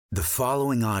The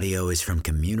following audio is from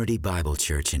Community Bible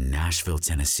Church in Nashville,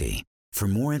 Tennessee. For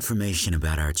more information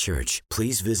about our church,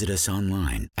 please visit us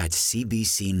online at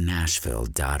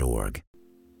cbcnashville.org.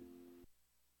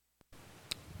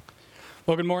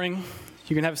 Well, good morning.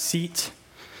 You can have a seat.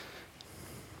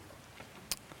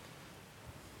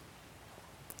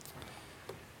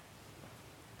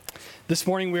 This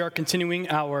morning we are continuing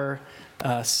our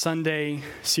Sunday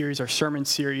series, our sermon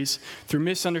series, through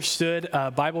misunderstood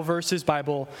Bible verses,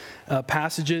 Bible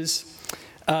passages.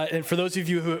 And for those of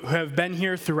you who have been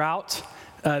here throughout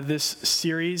this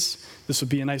series, this will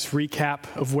be a nice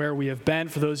recap of where we have been.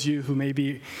 For those of you who may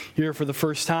be here for the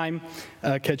first time,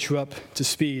 catch you up to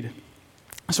speed.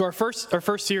 So our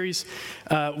first series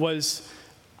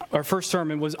our first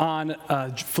sermon was on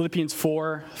Philippians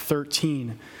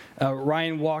 4:13.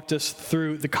 Ryan walked us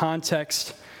through the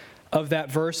context of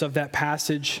that verse, of that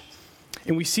passage.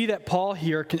 And we see that Paul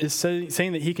here is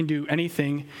saying that he can do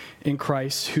anything in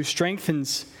Christ, who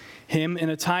strengthens him in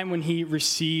a time when he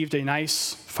received a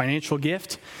nice financial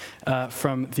gift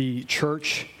from the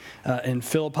church in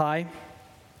Philippi.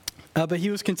 But he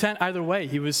was content either way.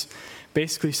 He was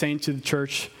basically saying to the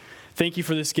church, thank you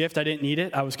for this gift. I didn't need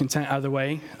it. I was content either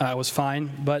way. I was fine,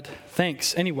 but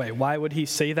thanks anyway. Why would he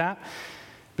say that?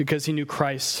 Because he knew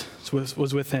Christ was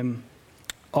with him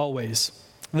always.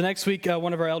 The next week,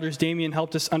 one of our elders, Damien,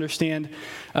 helped us understand,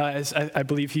 as I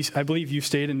believe you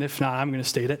stated, and if not, I'm going to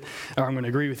state it, or I'm going to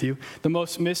agree with you, the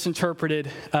most misinterpreted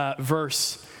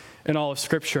verse in all of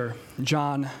Scripture,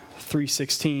 John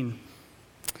 3:16.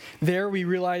 There we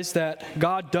realize that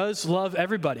God does love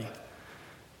everybody,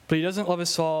 but he doesn't love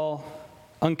us all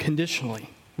unconditionally.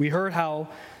 We heard how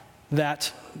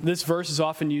that this verse is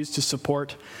often used to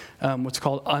support what's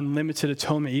called unlimited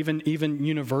atonement, even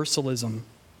universalism.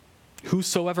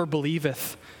 Whosoever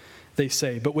believeth, they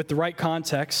say. But with the right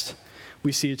context,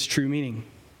 we see its true meaning.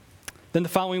 Then the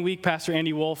following week, Pastor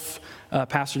Andy Wolf,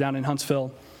 pastor down in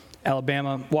Huntsville,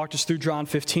 Alabama, walked us through John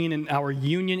 15 and our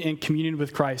union and communion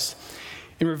with Christ,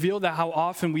 and revealed that how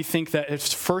often we think that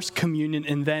it's first communion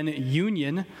and then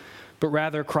union, but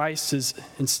rather Christ is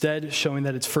instead showing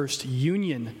that it's first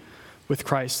union with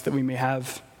Christ that we may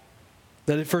have,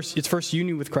 it's first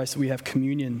union with Christ that we have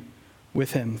communion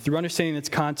with him. Through understanding its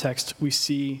context, we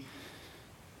see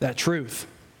that truth.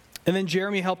 And then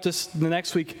Jeremy helped us the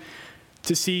next week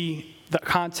to see the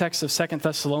context of 2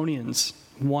 Thessalonians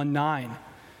 1:9.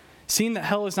 Seeing that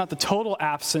hell is not the total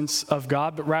absence of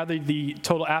God, but rather the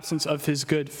total absence of his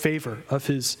good favor, of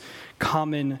his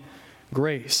common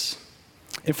grace.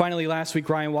 And finally, last week,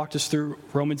 Ryan walked us through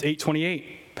Romans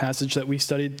 8:28, passage that we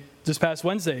studied this past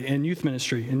Wednesday in youth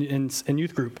ministry, in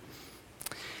youth group.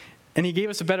 And he gave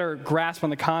us a better grasp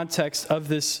on the context of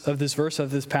this verse, of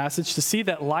this passage, to see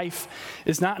that life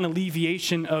is not an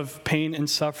alleviation of pain and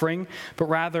suffering, but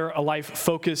rather a life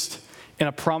focused in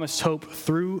a promised hope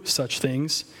through such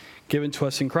things given to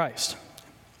us in Christ.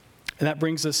 And that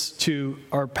brings us to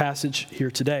our passage here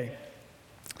today.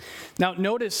 Now,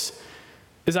 notice,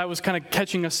 as I was kind of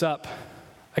catching us up,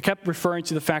 I kept referring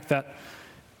to the fact that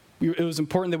it was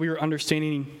important that we were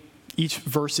understanding each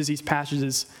each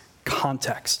passage's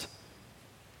context.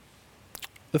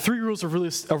 The three rules of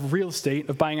real estate,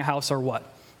 of buying a house, are what?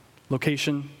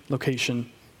 Location,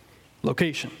 location,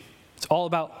 location. It's all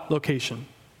about location.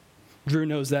 Drew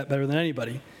knows that better than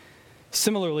anybody.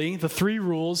 Similarly, the three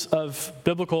rules of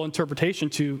biblical interpretation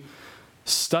to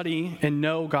study and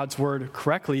know God's word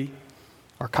correctly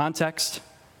are context,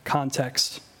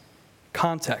 context,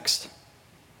 context.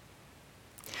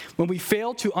 When we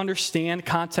fail to understand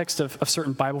context of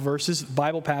certain Bible verses,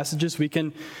 Bible passages, we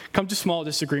can come to small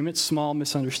disagreements, small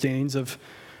misunderstandings of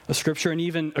Scripture, and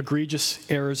even egregious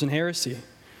errors and heresy.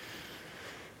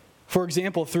 For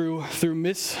example, through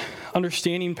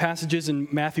misunderstanding passages in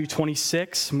Matthew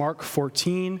 26, Mark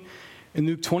 14, and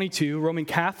Luke 22, Roman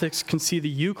Catholics can see the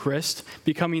Eucharist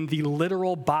becoming the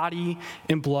literal body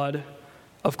and blood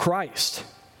of Christ,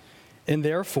 and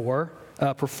therefore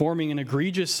performing an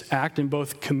egregious act in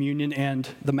both communion and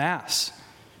the Mass.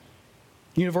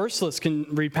 Universalists can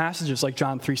read passages like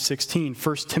John 3:16,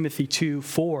 1 Timothy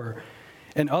 2:4,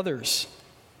 and others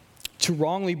to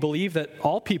wrongly believe that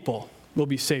all people will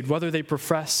be saved, whether they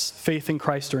profess faith in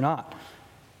Christ or not.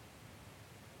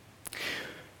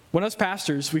 When us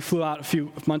pastors, we flew out a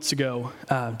few months ago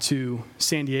to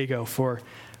San Diego for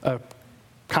a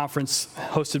conference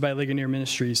hosted by Ligonier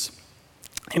Ministries.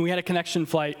 And we had a connection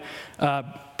flight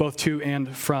both to and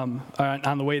from.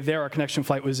 On the way there, our connection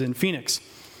flight was in Phoenix.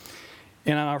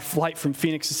 And on our flight from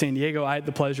Phoenix to San Diego, I had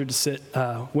the pleasure to sit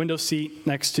window seat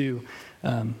next to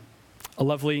a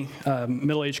lovely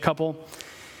middle-aged couple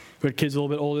who had kids a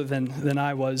little bit older than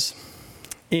I was.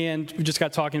 And we just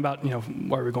got talking about,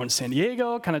 why we're going to San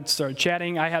Diego, kind of started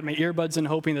chatting. I had my earbuds in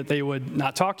hoping that they would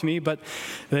not talk to me, but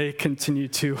they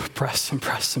continued to press and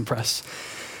press and press.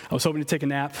 I was hoping to take a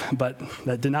nap, but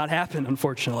that did not happen,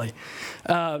 unfortunately.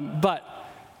 But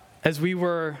as we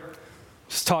were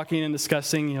just talking and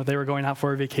discussing, they were going out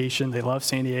for a vacation. They love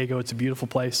San Diego. It's a beautiful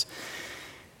place.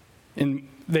 And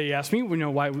they asked me,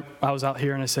 why I was out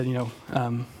here, and I said,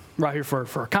 we're out here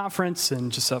for a conference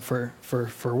and just out for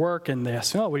work. And they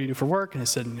asked me, what do you do for work? And I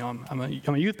said, I'm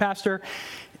a youth pastor.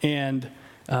 And,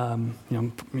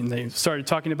 they started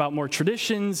talking about more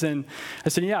traditions. And I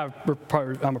said, I'm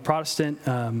a Protestant,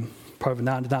 part of a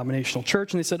non-denominational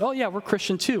church. And they said, oh, yeah, we're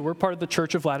Christian too. We're part of the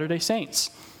Church of Latter-day Saints.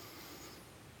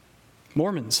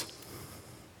 Mormons.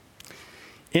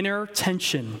 Inner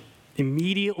tension,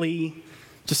 immediately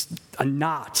just a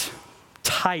knot,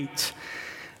 tight,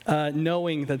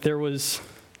 knowing that there was,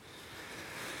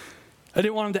 I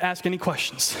didn't want him to ask any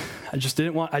questions. I just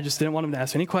didn't want him to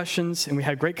ask any questions, and we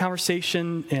had great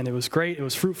conversation, and it was great, it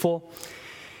was fruitful,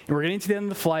 and we're getting to the end of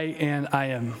the flight, and I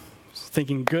am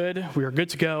thinking, good, we are good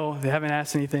to go, they haven't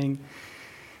asked anything,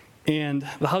 and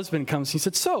the husband comes, he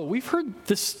said, so, we've heard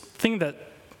this thing that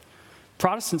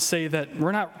Protestants say that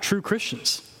we're not true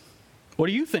Christians. What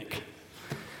do you think?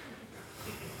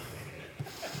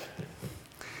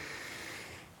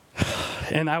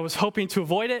 And I was hoping to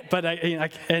avoid it, but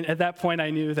and at that point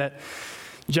I knew that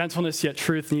gentleness yet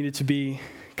truth needed to be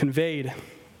conveyed.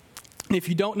 And if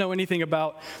you don't know anything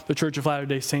about the Church of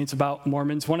Latter-day Saints, about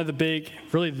Mormons, one of the big,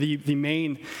 really the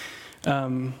main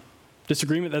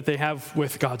disagreement that they have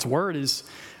with God's Word is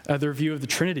their view of the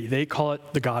Trinity. They call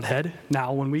it the Godhead.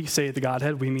 Now, when we say the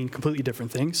Godhead, we mean completely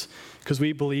different things, because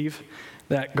we believe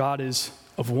that God is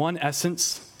of one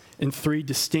essence in three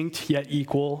distinct yet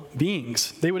equal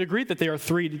beings. They would agree that they are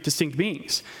three distinct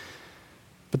beings,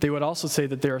 but they would also say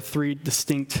that there are three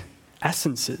distinct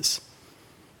essences.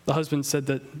 The husband said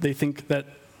that they think that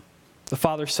the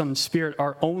Father, Son, and Spirit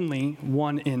are only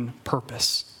one in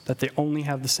purpose, that they only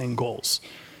have the same goals,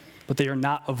 but they are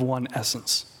not of one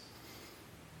essence.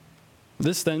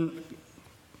 This then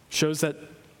shows that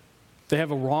they have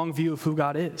a wrong view of who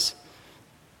God is.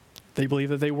 They believe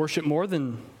that they worship more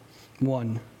than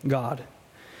one God.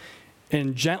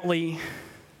 And gently,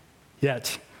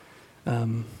 yet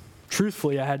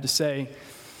truthfully, I had to say,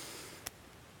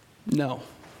 no,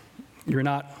 you're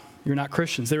not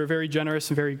Christians. They were very generous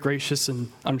and very gracious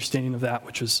and understanding of that,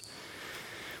 which was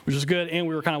good. And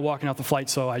we were kind of walking out the flight,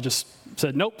 so I just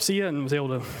said, nope, see ya, and was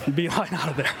able to beeline out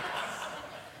of there.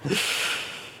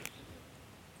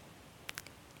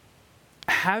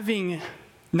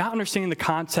 Not understanding the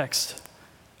context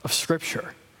of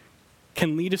Scripture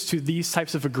can lead us to these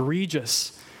types of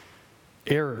egregious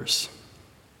errors.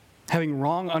 Having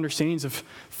wrong understandings of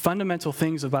fundamental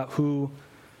things about who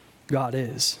God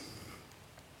is.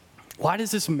 Why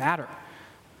does this matter?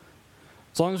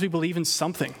 As long as we believe in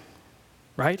something,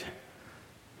 right?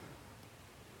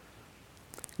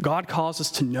 God calls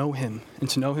us to know Him and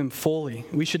to know Him fully.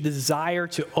 We should desire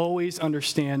to always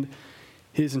understand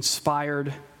His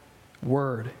inspired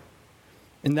Word.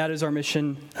 And that is our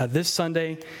mission this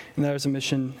Sunday, and that is a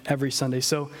mission every Sunday.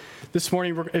 So this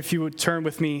morning, if you would turn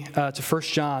with me to 1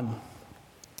 John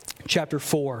chapter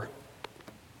 4.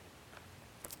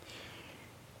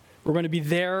 We're going to be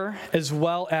there as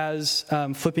well as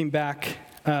flipping back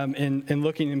and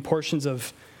looking in portions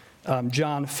of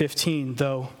John 15,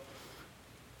 though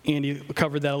Andy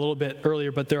covered that a little bit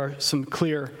earlier, but there are some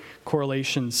clear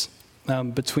correlations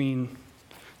between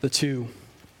the two.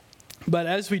 But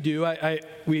as we do,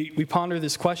 we ponder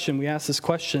this question. We ask this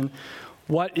question,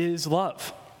 what is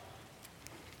love?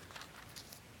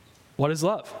 What is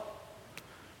love?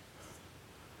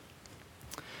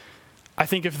 I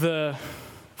think if we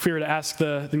were to ask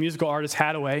the musical artist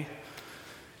Haddaway,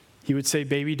 he would say,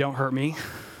 baby, don't hurt me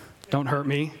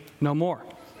no more.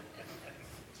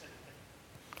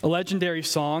 A legendary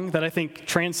song that I think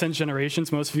transcends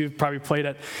generations. Most of you have probably played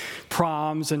at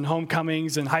proms and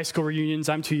homecomings and high school reunions.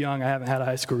 I'm too young. I haven't had a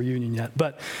high school reunion yet.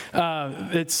 But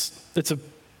it's a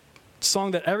song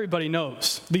that everybody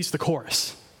knows, at least the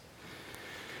chorus.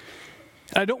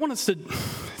 I don't want us to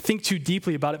think too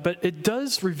deeply about it, but it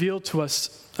does reveal to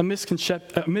us a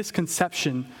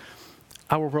misconception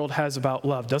our world has about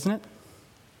love, doesn't it?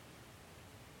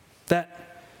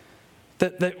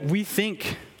 That we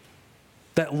think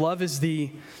that love is the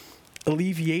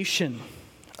alleviation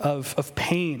of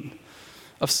pain,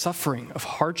 of suffering, of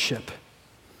hardship,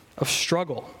 of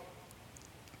struggle.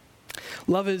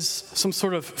 Love is some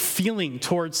sort of feeling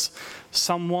towards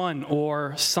someone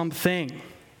or something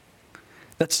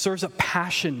that stirs up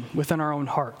passion within our own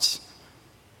hearts.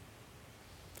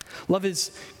 Love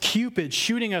is Cupid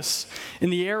shooting us in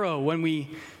the arrow when we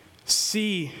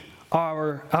see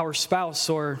our spouse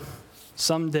or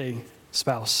someday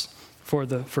spouse for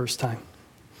the first time.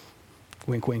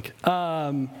 Wink, wink.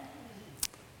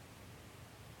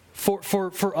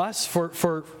 For us,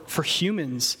 for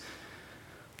humans,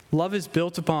 love is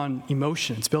built upon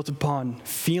emotion. It's built upon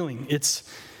feeling. It's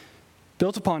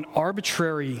built upon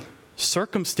arbitrary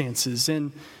circumstances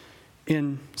and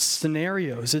in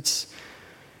scenarios.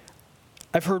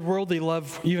 I've heard worldly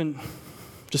love, even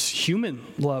just human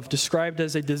love, described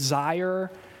as a desire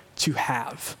to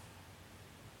have.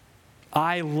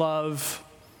 I love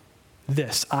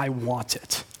this. I want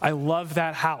it. I love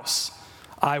that house.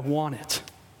 I want it.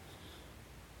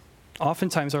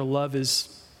 Oftentimes our love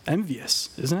is envious,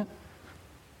 isn't it?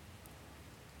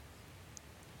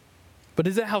 But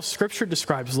is that how Scripture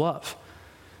describes love?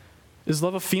 Is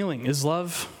love a feeling? Is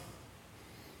love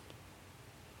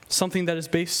something that is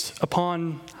based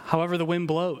upon however the wind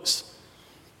blows?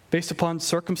 Based upon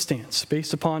circumstance,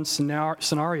 based upon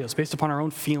scenarios, based upon our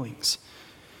own feelings?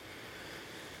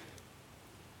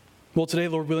 Well, today,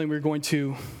 Lord willing, we're going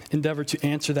to endeavor to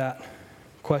answer that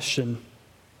question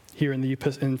here in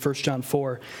 1 John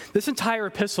 4. This entire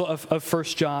epistle of 1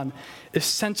 John is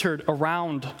centered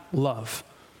around love.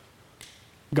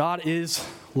 God is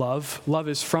love. Love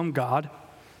is from God.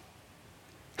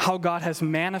 How God has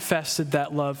manifested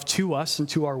that love to us and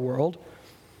to our world,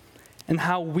 and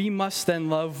how we must then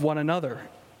love one another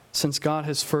since God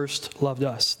has first loved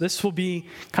us. This will be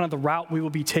kind of the route we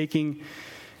will be taking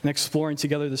and exploring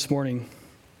together this morning.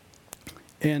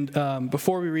 And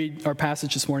before we read our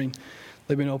passage this morning,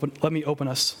 let me open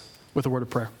us with a word of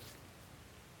prayer.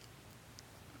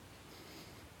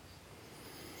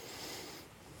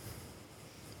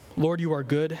 Lord, you are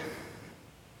good.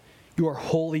 You are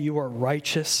holy. You are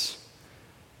righteous.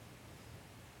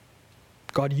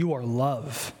 God, you are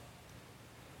love.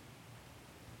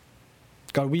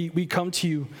 God, we come to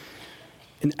you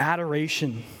in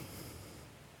adoration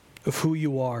of who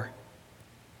you are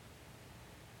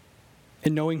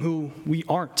and knowing who we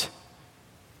aren't,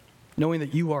 knowing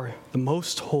that you are the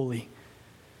most holy.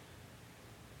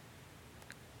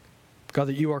 God,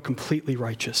 that you are completely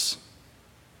righteous.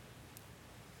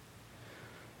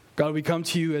 God, we come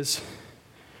to you as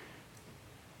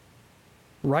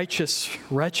righteous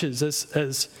wretches,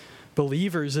 as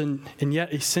believers, and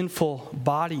yet a sinful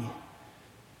body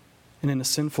and in a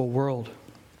sinful world.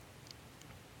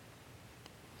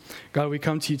 God, we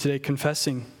come to you today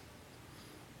confessing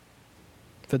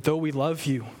that though we love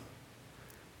you,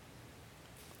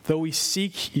 though we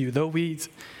seek you, though we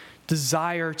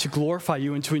desire to glorify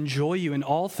you and to enjoy you in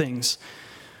all things,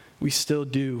 we still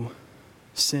do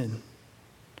sin.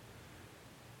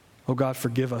 Oh God,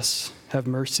 forgive us. Have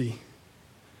mercy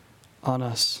on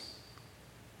us.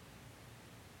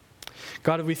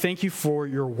 God, we thank you for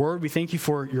your word. We thank you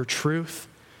for your truth,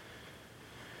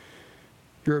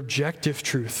 your objective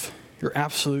truth, your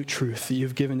absolute truth that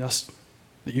you've given us,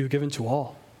 that you've given to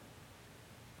all.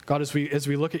 God, as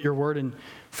we look at your word in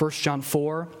 1 John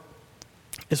 4,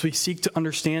 as we seek to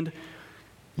understand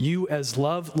you as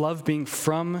love being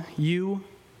from you,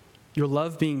 your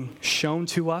love being shown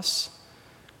to us,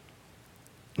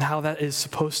 and how that is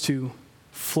supposed to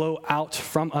flow out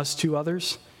from us to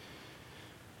others.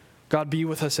 God, be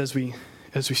with us as we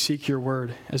seek your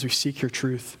word, as we seek your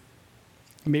truth.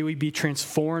 May we be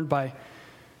transformed by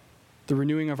the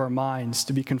renewing of our minds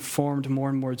to be conformed more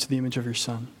and more to the image of your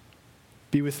Son.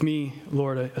 Be with me,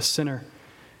 Lord, a sinner,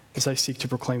 as I seek to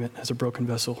proclaim it as a broken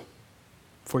vessel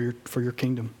for your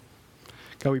kingdom.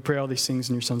 God, we pray all these things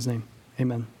in your Son's name.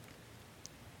 Amen.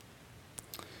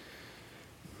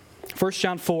 1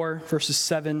 John 4, verses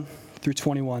 7 through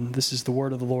 21. This is the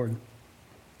word of the Lord.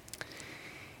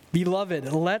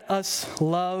 Beloved, let us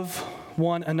love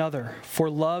one another, for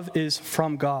love is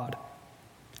from God.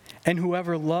 And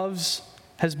whoever loves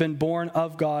has been born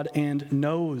of God and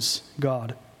knows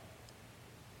God.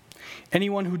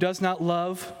 Anyone who does not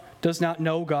love does not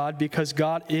know God, because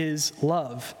God is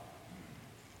love.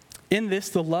 In this,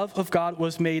 the love of God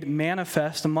was made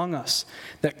manifest among us,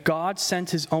 that God sent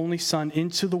his only Son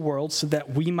into the world so that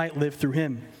we might live through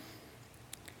him.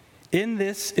 In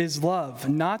this is love,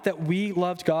 not that we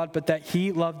loved God, but that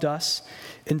he loved us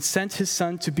and sent his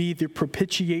Son to be the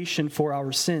propitiation for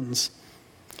our sins.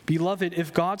 Beloved,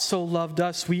 if God so loved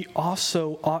us, we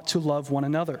also ought to love one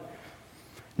another.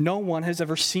 No one has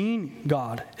ever seen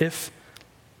God. If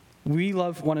we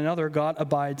love one another, God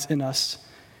abides in us,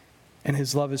 and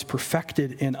his love is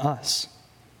perfected in us.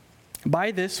 By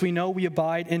this we know we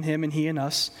abide in him and he in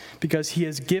us, because he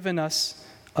has given us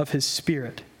of his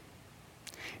Spirit.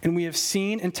 And we have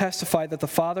seen and testified that the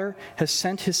Father has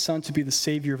sent his Son to be the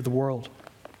Savior of the world.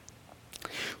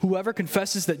 Whoever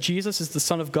confesses that Jesus is the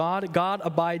Son of God, God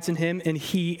abides in him and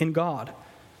he in God.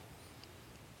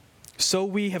 So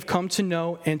we have come to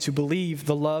know and to believe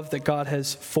the love that God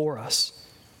has for us.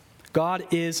 God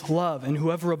is love, and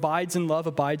whoever abides in love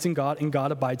abides in God, and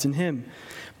God abides in him.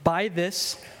 By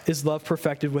this is love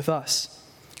perfected with us,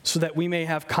 so that we may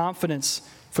have confidence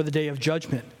for the day of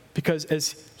judgment. Because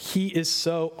as he is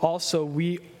so, also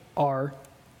we are.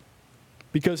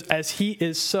 Because as he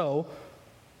is, so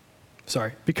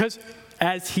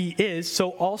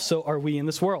also are we in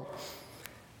this world.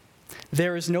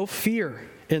 There is no fear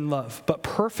in love, but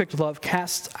perfect love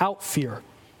casts out fear.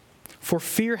 For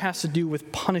fear has to do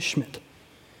with punishment.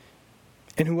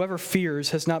 And whoever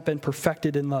fears has not been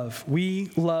perfected in love.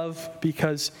 We love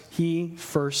because he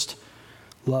first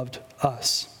loved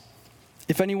us.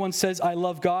 If anyone says, I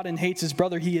love God and hates his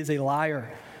brother, he is a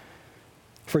liar.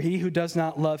 For he who does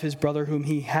not love his brother whom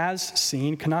he has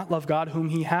seen cannot love God whom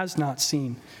he has not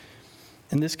seen.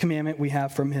 And this commandment we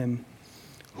have from him: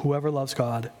 whoever loves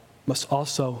God must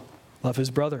also love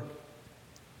his brother.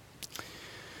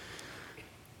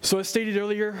 So as stated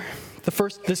earlier,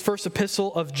 this first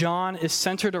epistle of John is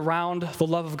centered around the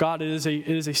love of God. It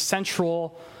is a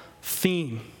central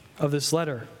theme of this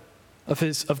letter,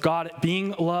 of God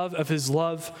being love, of his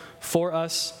love for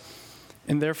us,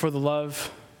 and therefore the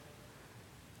love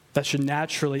that should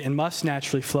naturally and must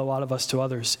naturally flow out of us to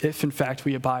others, if in fact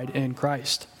we abide in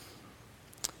Christ.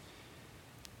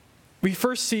 We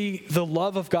first see the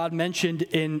love of God mentioned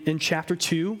in chapter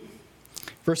 2,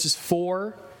 verses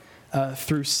 4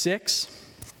 through 6.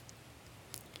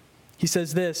 He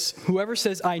says this: whoever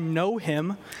says, I know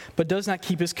him, but does not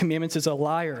keep his commandments is a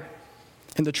liar,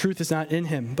 and the truth is not in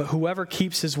him. But whoever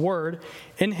keeps his word,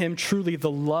 in him truly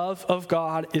the love of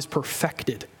God is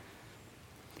perfected.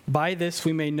 By this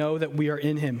we may know that we are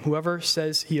in him. Whoever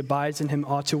says he abides in him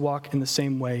ought to walk in the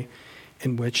same way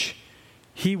in which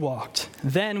he walked.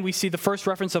 Then we see the first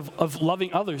reference of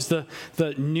loving others,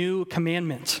 the new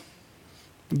commandment,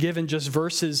 given just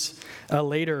verses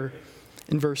later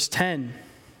in verse 10.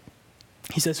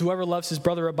 He says, whoever loves his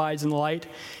brother abides in the light,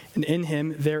 and in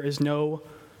him there is no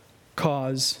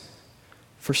cause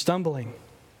for stumbling.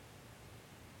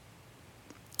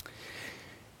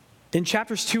 In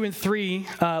chapters 2 and 3,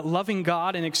 loving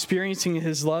God and experiencing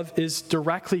his love is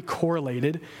directly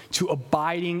correlated to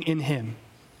abiding in him,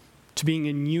 to being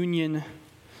in union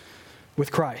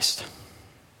with Christ.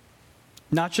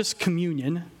 Not just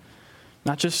communion,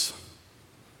 not just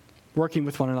working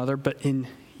with one another, but in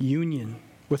union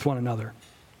with one another.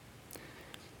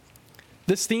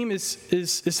 This theme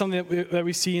is something that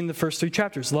we see in the first 3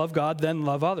 chapters. Love God, then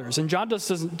love others. And John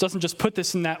doesn't just put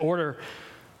this in that order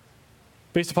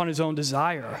based upon his own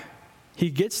desire. He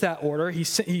gets that order.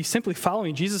 He's simply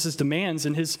following Jesus' demands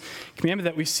and his commandment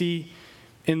that we see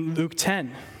in Luke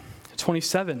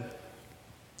 10:27.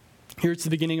 Here it's the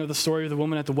beginning of the story of the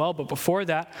woman at the well. But before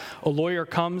that, a lawyer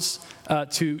comes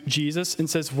to Jesus and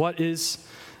says,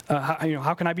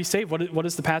 how can I be saved? What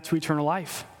is the path to eternal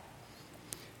life?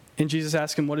 And Jesus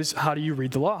asks him, how do you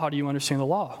read the law? How do you understand the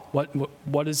law?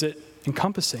 What is it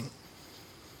encompassing?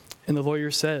 And the lawyer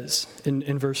says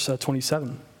in verse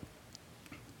 27,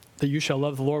 that you shall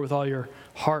love the Lord with all your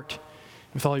heart,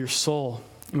 with all your soul,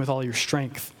 and with all your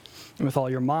strength, and with all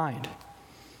your mind.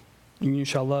 And you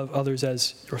shall love others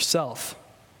as yourself.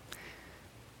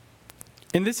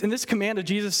 In this command of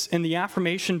Jesus and the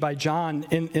affirmation by John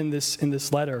in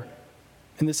this letter,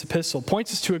 in this epistle,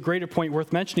 points us to a greater point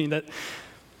worth mentioning, that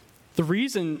the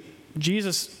reason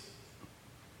Jesus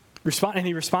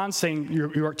responds saying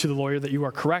you are to the lawyer that you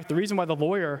are correct. The reason why the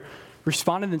lawyer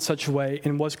responded in such a way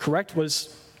and was correct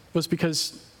was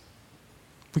because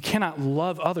we cannot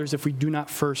love others if we do not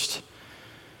first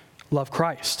love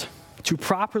Christ. To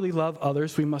properly love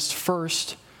others, we must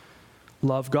first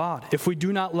love God. If we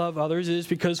do not love others, it is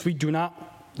because we do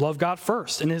not love God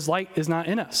first, and his light is not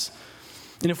in us.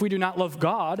 And if we do not love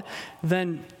God,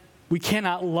 then we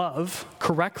cannot love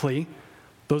correctly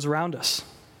those around us.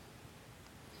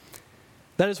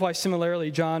 That is why,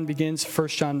 similarly, John begins 1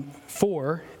 John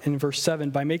 4 in verse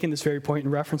 7 by making this very point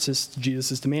in references to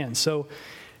Jesus' demands. So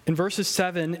in verses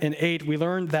 7 and 8, we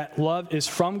learn that love is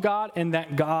from God and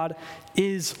that God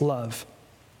is love.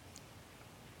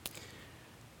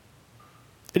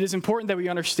 It is important that we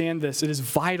understand this. It is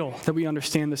vital that we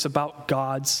understand this about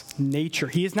God's nature.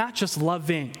 He is not just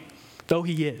loving, though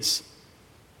he is.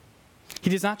 He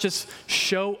does not just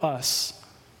show us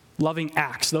loving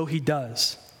acts, though he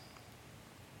does.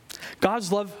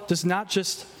 God's love does not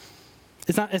just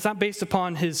It's not based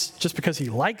upon just because he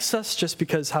likes us, just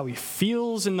because how he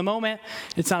feels in the moment.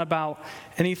 It's not about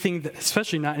anything,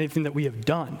 especially not anything that we have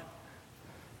done.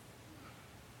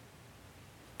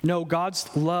 No,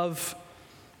 God's love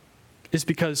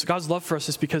for us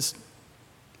is because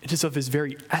it is of his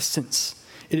very essence.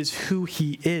 It is who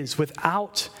he is.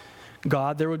 Without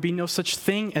God, there would be no such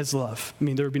thing as love. I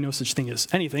mean, there would be no such thing as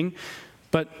anything,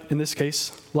 but in this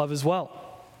case, love as well.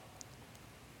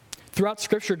 Throughout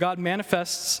Scripture, God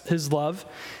manifests his love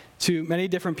to many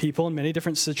different people in many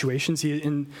different situations.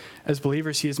 As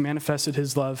believers, he has manifested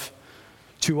his love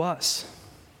to us.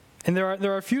 And there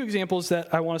are a few examples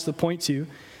that I want us to point to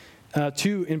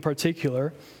two in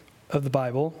particular of the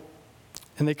Bible.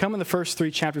 And they come in the first 3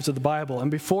 chapters of the Bible.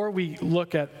 And before we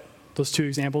look at those 2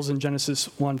 examples in Genesis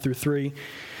 1 through 3,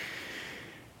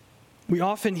 we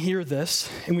often hear this,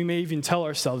 and we may even tell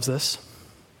ourselves this.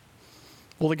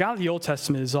 Well, the God of the Old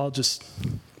Testament is all just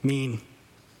mean,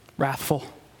 wrathful.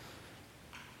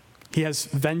 He has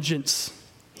vengeance.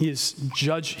 He's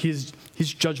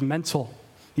judgmental.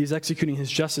 He is executing his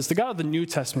justice. The God of the New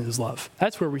Testament is love.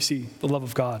 That's where we see the love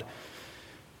of God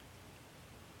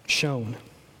shown.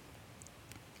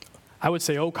 I would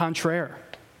say, au contraire,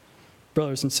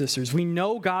 brothers and sisters. We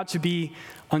know God to be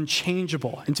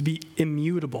unchangeable and to be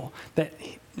immutable, that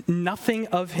nothing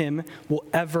of him will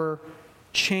ever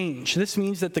change. This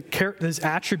means that his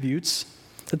attributes,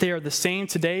 that they are the same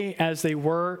today as they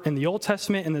were in the Old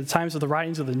Testament and the times of the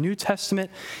writings of the New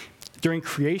Testament, during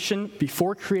creation,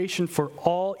 before creation, for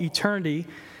all eternity.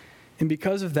 And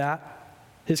because of that,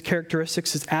 his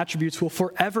characteristics, his attributes will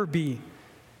forever be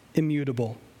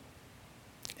immutable.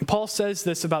 And Paul says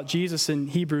this about Jesus in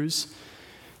Hebrews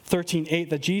 13:8,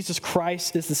 that Jesus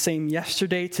Christ is the same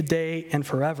yesterday, today, and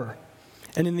forever.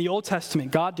 And in the Old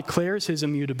Testament, God declares his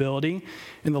immutability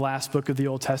in the last book of the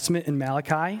Old Testament in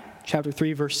Malachi, chapter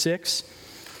 3, verse 6.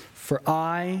 For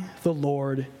I, the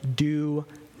Lord, do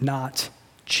not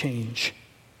change.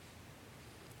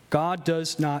 God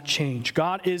does not change.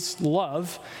 God is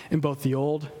love in both the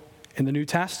Old and the New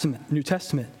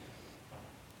Testament.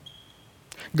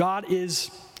 God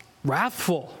is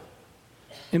wrathful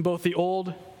in both the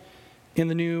Old and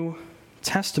the New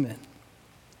Testament.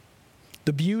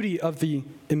 The beauty of the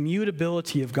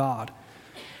immutability of God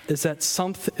is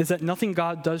that nothing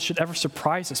God does should ever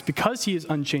surprise us because he is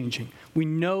unchanging. We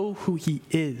know who he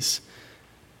is.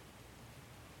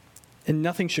 And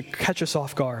nothing should catch us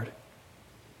off guard.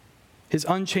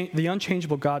 The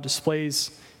unchangeable God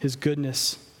displays his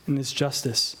goodness and his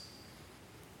justice.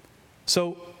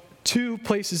 So, 2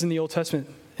 places in the Old Testament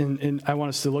and I want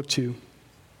us to look to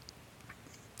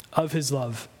of his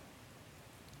love,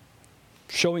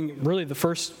 showing really the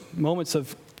first moments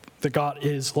of that God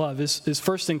is love, is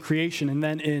first in creation and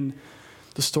then in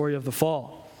the story of the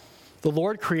fall. The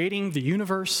Lord creating the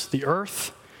universe, the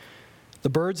earth, the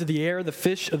birds of the air, the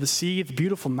fish of the sea, the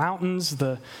beautiful mountains,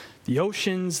 the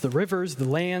oceans, the rivers, the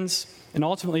lands, and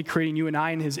ultimately creating you and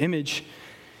I in his image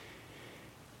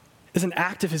is an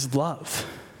act of his love.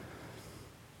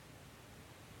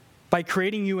 By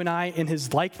creating you and I in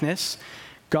his likeness,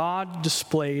 God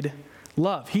displayed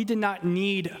love. He did not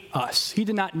need us. He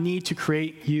did not need to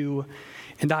create you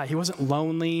and I. He wasn't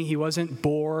lonely. He wasn't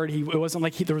bored. It wasn't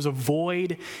like there was a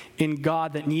void in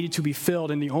God that needed to be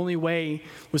filled, and the only way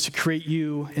was to create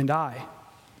you and I.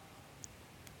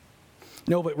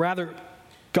 No, but rather,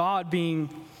 God being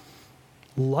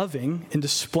loving and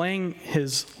displaying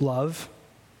his love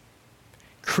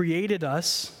created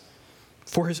us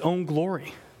for his own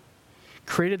glory.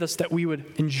 Created us that we would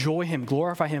enjoy him,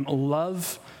 glorify him,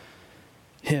 love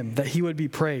him, that he would be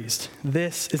praised.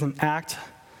 This is an act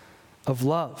of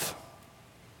love.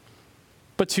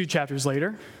 But 2 chapters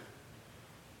later,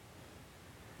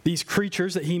 these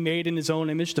creatures that he made in his own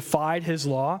image defied his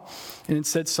law and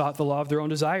instead sought the law of their own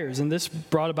desires. And this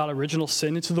brought about original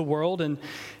sin into the world and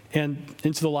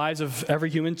into the lives of every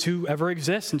human to ever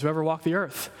exist and to ever walk the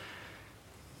earth.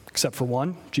 Except for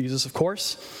one, Jesus, of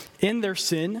course. In their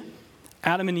sin,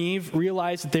 Adam and Eve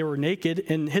realized that they were naked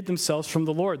and hid themselves from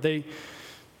the Lord.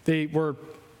 They were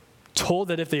told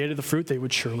that if they ate of the fruit, they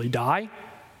would surely die.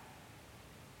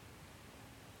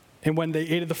 And when they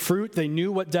ate of the fruit, they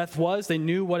knew what death was, they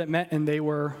knew what it meant, and they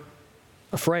were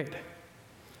afraid.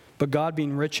 But God,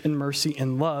 being rich in mercy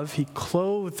and love, he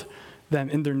clothed them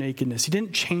in their nakedness. He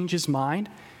didn't change his mind.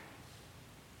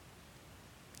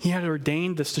 He had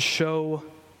ordained this to show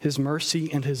his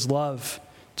mercy and his love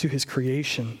to his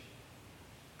creation.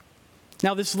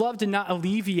 Now, this love did not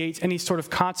alleviate any sort of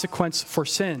consequence for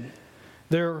sin.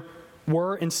 There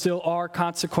were and still are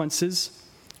consequences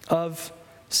of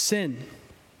sin.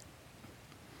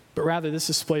 But rather, this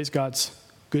displays God's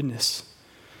goodness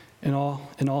in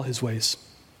all his ways.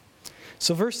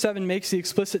 So verse 7 makes the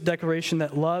explicit declaration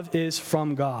that love is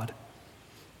from God.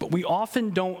 But we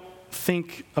often don't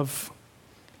think of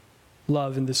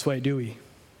love in this way, do we?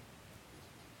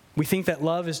 We think that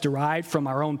love is derived from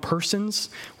our own persons.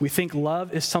 We think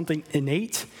love is something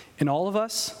innate in all of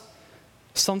us,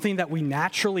 something that we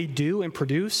naturally do and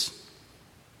produce.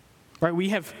 Right?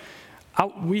 We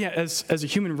as a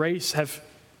human race have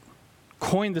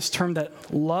coined this term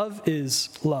that love is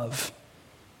love,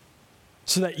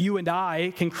 so that you and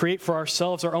I can create for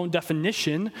ourselves our own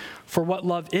definition for what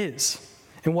love is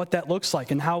and what that looks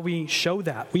like and how we show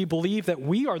that. We believe that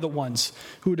we are the ones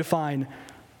who define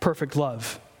perfect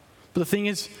love. But the thing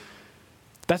is,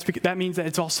 that means that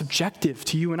it's all subjective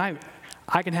to you and I.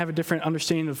 I can have a different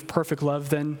understanding of perfect love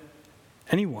than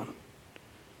anyone.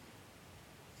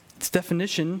 Its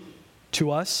definition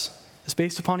to us is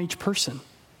based upon each person.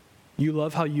 You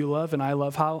love how you love, and I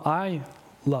love how I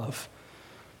love.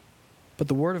 But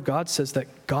the Word of God says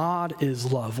that God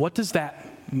is love. What does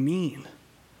that mean?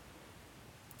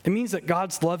 It means that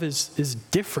God's love is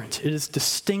different. It is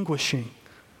distinguishing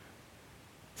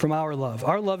from our love.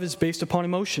 Our love is based upon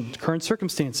emotion, current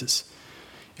circumstances.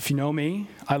 If you know me,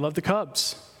 I love the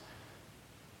Cubs.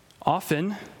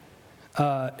 Often,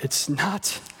 it's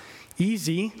not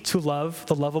easy to love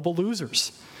the lovable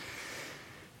losers.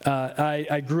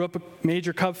 I grew up a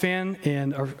major Cub fan,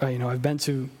 and I've been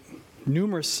to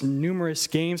numerous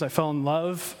games. I fell in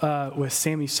love with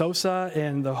Sammy Sosa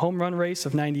and the home run race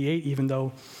of '98, even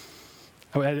though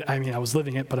I was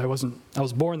living it, but I was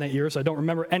born that year, so I don't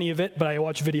remember any of it, but I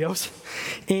watch videos.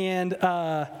 And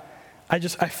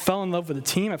I fell in love with the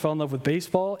team. I fell in love with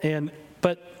baseball.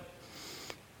 But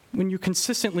when you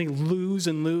consistently lose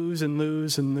and lose and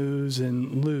lose and lose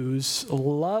and lose,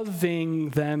 loving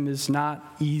them is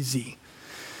not easy.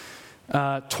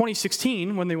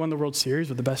 2016, when they won the World Series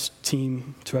with the best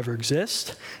team to ever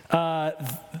exist,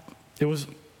 it was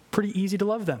pretty easy to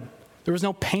love them. There was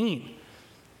no pain.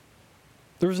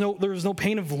 There was no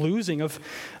pain of losing, of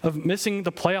missing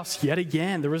the playoffs yet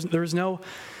again. There was no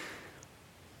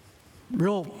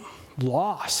real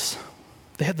loss.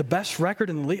 They had the best record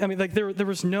in the league. I mean, like there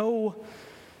was no.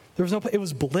 It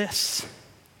was bliss.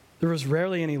 There was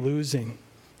rarely any losing.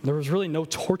 There was really no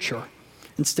torture.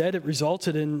 Instead, it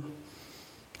resulted in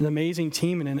an amazing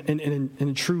team and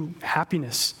in true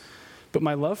happiness. But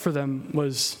my love for them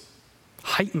was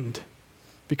heightened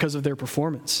because of their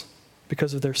performance,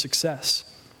 because of their success.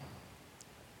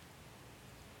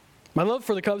 My love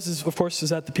for the Cubs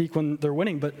is at the peak when they're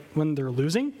winning, but when they're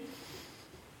losing,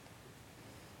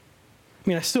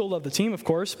 I still love the team, of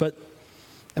course, but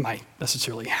am I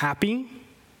necessarily happy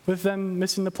with them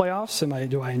missing the playoffs?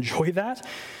 Do I enjoy that?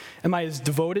 Am I as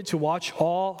devoted to watch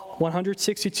all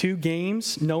 162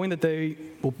 games, knowing that they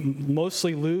will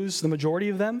mostly lose the majority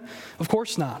of them? Of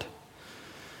course not.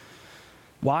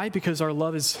 Why? Because our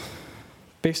love is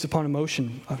based upon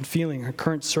emotion, on feeling, our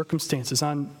current circumstances,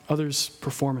 on others'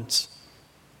 performance.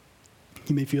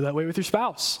 You may feel that way with your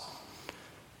spouse.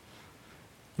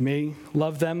 You may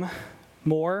love them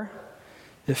more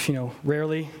if,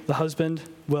 rarely the husband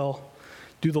will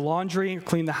do the laundry, or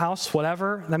clean the house,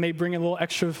 whatever. That may bring a little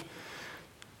extra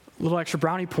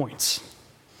brownie points.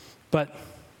 But when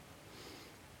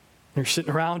you're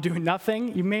sitting around doing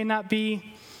nothing, you may not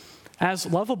be as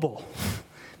lovable,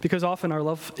 because often our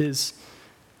love is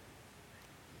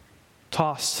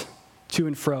tossed to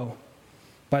and fro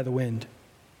by the wind.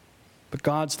 But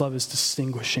God's love is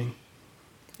distinguishing.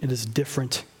 It is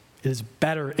different. It is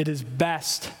better. It is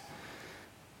best.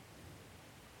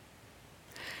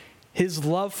 His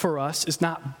love for us is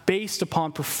not based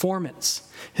upon performance.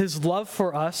 His love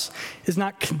for us is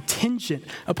not contingent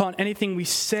upon anything we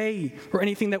say or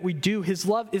anything that we do. His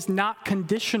love is not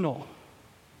conditional.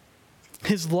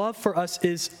 His love for us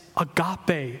is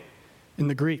agape in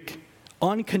the Greek,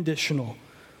 unconditional,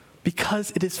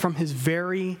 because it is from his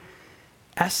very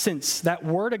essence. That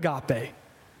word agape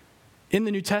in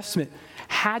the New Testament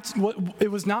it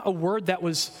was not a word that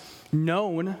was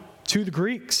known to the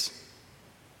Greeks,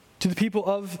 to the people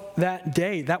of that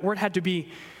day. That word had to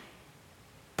be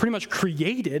pretty much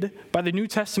created by the New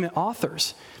Testament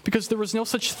authors, because there was no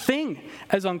such thing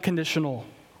as unconditional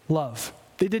love.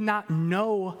 They did not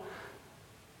know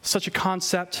such a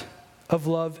concept of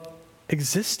love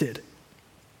existed.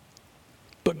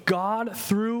 But God,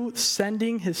 through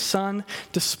sending his Son,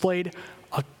 displayed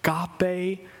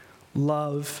agape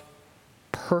love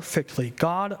perfectly.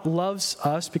 God loves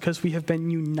us because we have been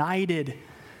united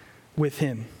with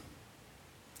him.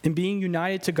 And being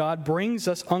united to God brings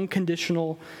us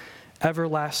unconditional,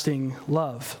 everlasting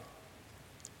love.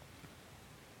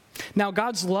 Now,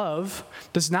 God's love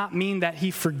does not mean that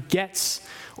he forgets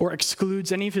or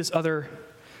excludes any of his other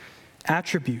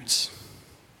attributes.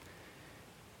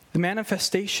 The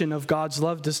manifestation of God's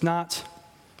love does not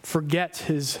forget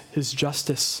his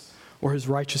justice or his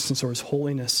righteousness or his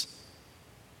holiness.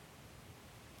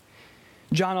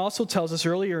 John also tells us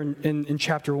earlier in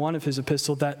chapter 1 of his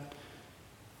epistle that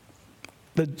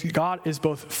God is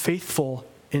both faithful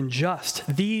and just.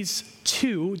 These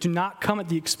two do not come at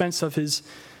the expense of his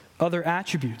other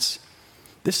attributes.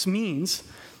 This means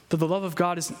that the love of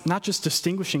God is not just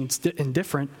distinguishing and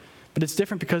different, but it's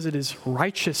different because it is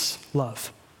righteous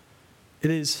love. It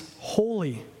is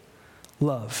holy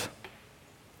love.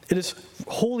 It is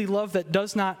holy love that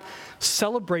does not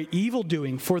celebrate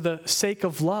evildoing for the sake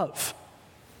of love.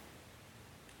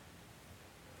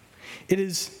 It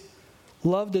is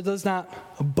love that does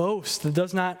not boast, that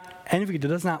does not envy, that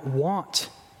does not want.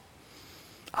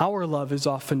 Our love is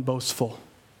often boastful,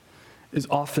 is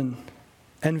often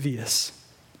envious.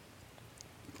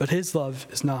 But his love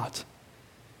is not.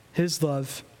 His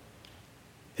love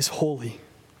is holy.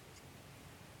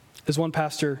 As one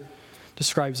pastor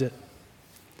describes it,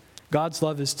 God's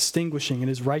love is distinguishing, it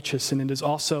is righteous, and it is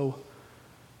also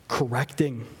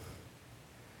correcting.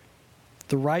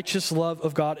 The righteous love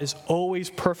of God is always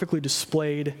perfectly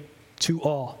displayed to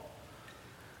all.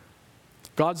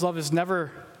 God's love is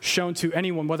never shown to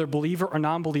anyone, whether believer or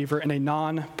non-believer, in a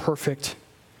non-perfect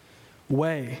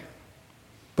way.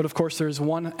 But of course, there is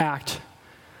one act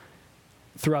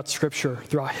throughout Scripture,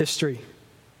 throughout history,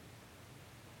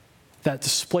 that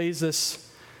displays this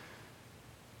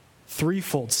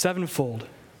threefold, sevenfold.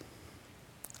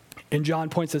 And John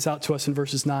points this out to us in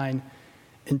verses 9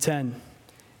 and 10.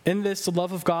 In this, the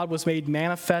love of God was made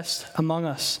manifest among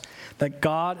us, that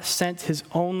God sent his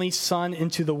only Son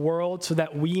into the world so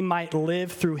that we might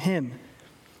live through him.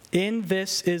 In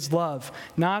this is love,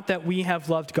 not that we have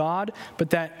loved God,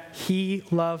 but that he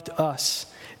loved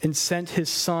us and sent his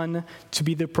Son to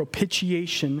be the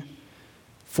propitiation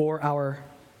for our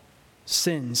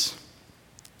sins.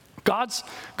 God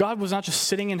was not just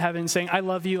sitting in heaven saying, I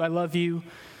love you, I love you,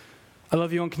 I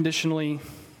love you unconditionally,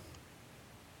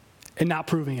 and not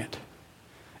proving it,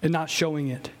 and not showing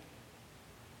it.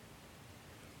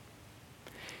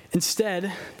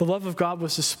 Instead, the love of God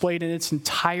was displayed in its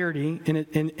entirety,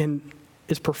 in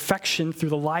its perfection through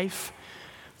the life,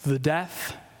 the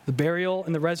death, the burial,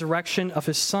 and the resurrection of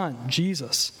his Son,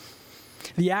 Jesus.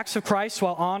 The acts of Christ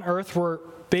while on earth were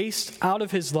based out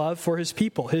of his love for his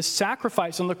people. His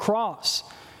sacrifice on the cross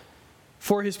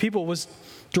for his people was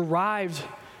derived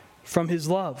from his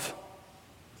love.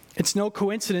 It's no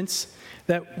coincidence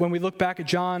that when we look back at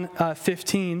John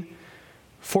 15,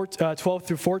 12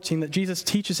 through 14, that Jesus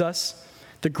teaches us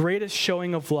the greatest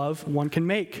showing of love one can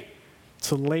make,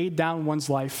 to lay down one's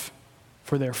life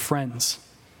for their friends.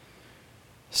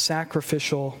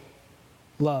 Sacrificial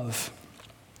love.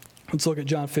 Let's look at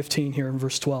John 15 here in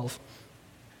verse 12.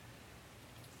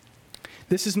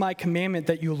 This is my commandment,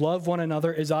 that you love one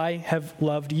another as I have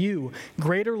loved you.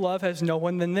 Greater love has no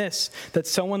one than this, that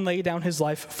someone lay down his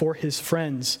life for his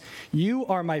friends. You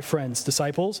are my friends,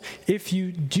 disciples, if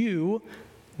you do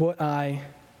what I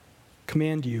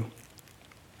command you.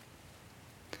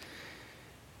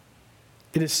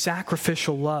 It is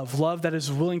sacrificial love that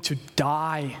is willing to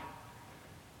die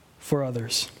for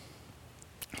others.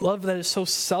 Love that is so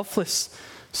selfless,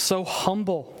 so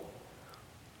humble,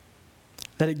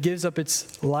 that it gives up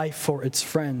its life for its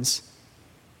friends.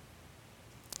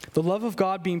 The love of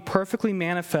God being perfectly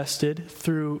manifested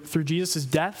through Jesus'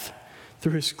 death,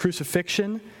 through his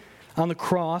crucifixion on the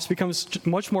cross, becomes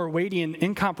much more weighty and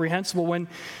incomprehensible when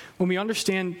we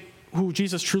understand who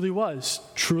Jesus truly was,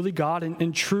 truly God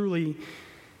and truly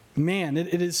man.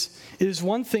 It is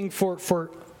one thing for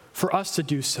us to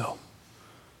do so.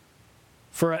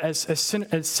 For as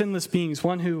sinless beings,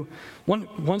 ones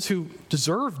who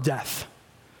deserve death,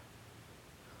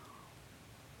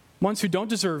 ones who don't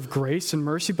deserve grace and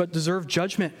mercy, but deserve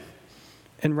judgment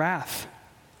and wrath.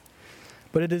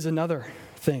 But it is another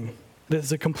thing. It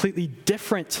is a completely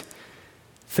different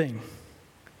thing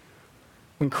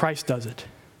when Christ does it.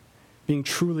 Being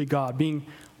truly God, being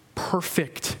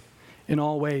perfect in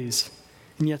all ways,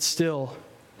 and yet still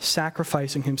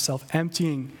sacrificing himself,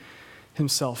 emptying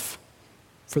himself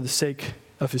for the sake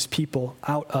of his people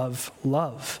out of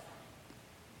love.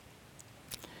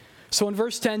 So in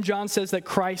verse 10, John says that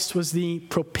Christ was the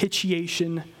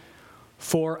propitiation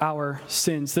for our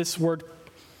sins. This word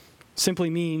simply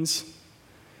means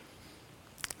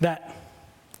that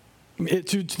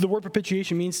the word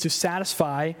propitiation means to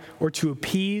satisfy or to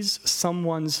appease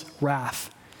someone's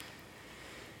wrath.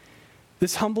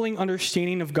 This humbling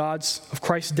understanding of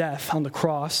Christ's death on the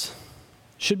cross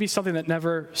should be something that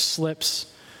never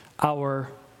slips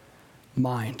our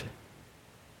mind.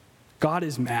 God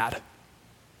is mad.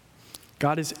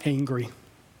 God is angry.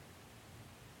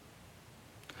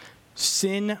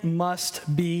 Sin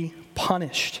must be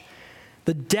punished.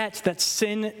 The debt that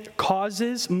sin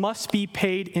causes must be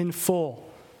paid in full.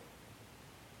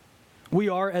 We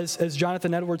are, as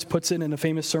Jonathan Edwards puts it in a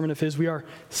famous sermon of his, we are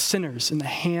sinners in the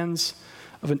hands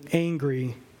of an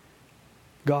angry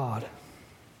God.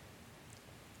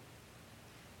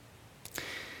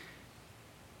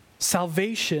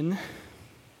 Salvation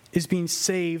is being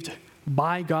saved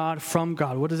by God from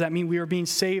God. What does that mean? We are being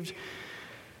saved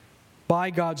by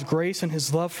God's grace and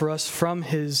his love for us from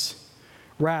his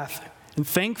wrath. And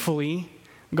thankfully,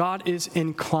 God is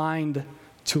inclined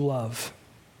to love.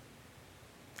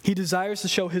 He desires to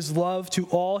show his love to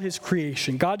all his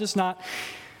creation. God does not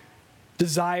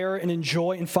desire and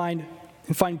enjoy and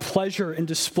find pleasure in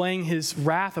displaying his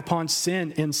wrath upon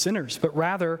sin and sinners, but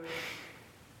rather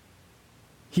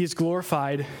he is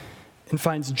glorified and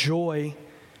finds joy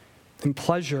and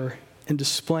pleasure in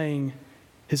displaying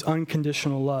his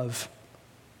unconditional love.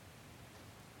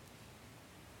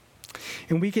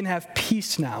 And we can have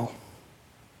peace now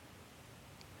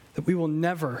that we will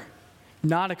never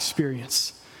not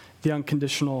experience the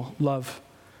unconditional love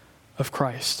of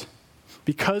Christ.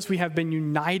 Because we have been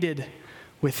united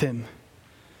with him,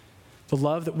 the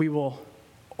love that we will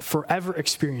forever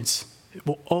experience, it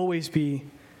will always be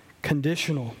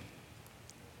conditional.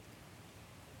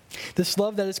 This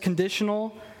love that is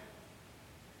conditional,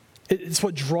 it's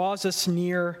what draws us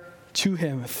near to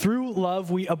him. Through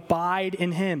love, we abide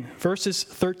in him. Verses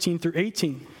 13 through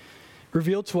 18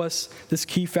 reveal to us this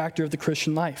key factor of the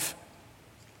Christian life.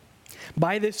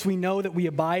 By this we know that we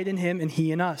abide in him and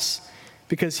he in us,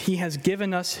 because he has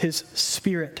given us his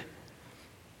Spirit.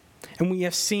 And we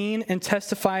have seen and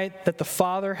testified that the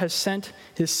Father has sent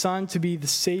his Son to be the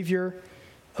Savior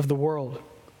of the world.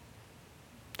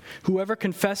 Whoever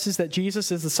confesses that Jesus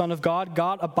is the Son of God,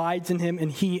 God abides in him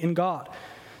and he in God.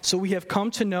 So we have come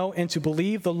to know and to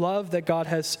believe the love that God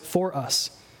has for us.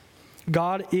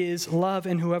 God is love,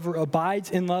 and whoever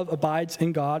abides in love abides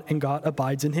in God, and God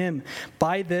abides in him.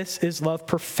 By this is love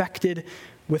perfected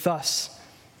with us,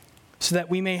 so that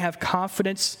we may have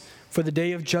confidence for the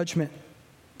day of judgment.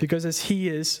 Because as he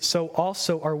is, so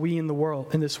also are we in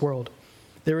this world.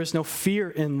 There is no fear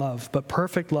in love, but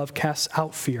perfect love casts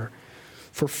out fear.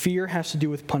 For fear has to do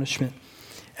with punishment,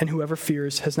 and whoever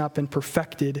fears has not been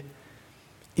perfected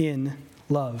in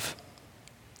love.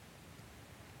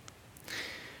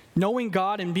 Knowing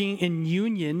God and being in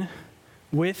union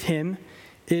with him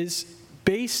is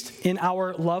based in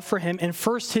our love for him and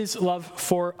first his love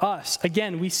for us.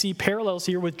 Again, we see parallels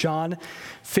here with John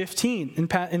 15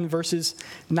 in verses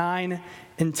 9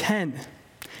 and 10.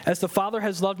 As the Father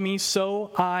has loved me,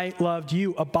 so I loved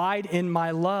you. Abide in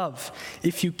my love.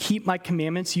 If you keep my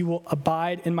commandments, you will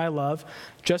abide in my love,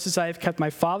 just as I have kept my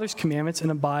Father's commandments and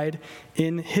abide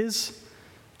in his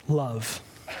love.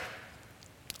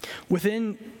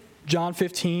 Within John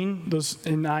 15, those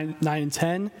in 9 and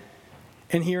 10,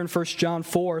 and here in 1 John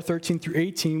 4, 13 through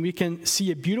 18, we can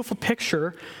see a beautiful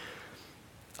picture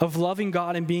of loving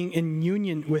God and being in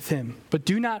union with him. But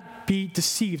do not be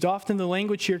deceived. Often the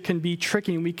language here can be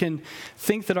tricky, and we can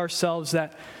think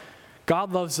that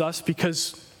God loves us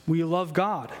because we love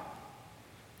God.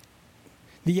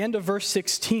 The end of verse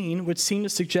 16 would seem to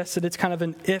suggest that it's kind of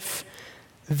an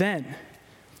if-then.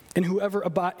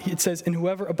 It says, and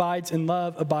whoever abides in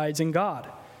love abides in God,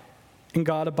 and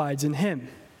God abides in him.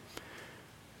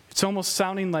 It's almost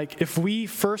sounding like if we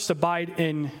first abide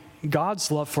in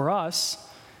God's love for us,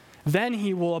 then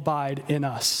he will abide in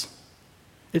us.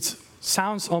 It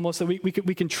sounds almost that we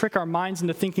can trick our minds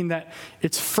into thinking that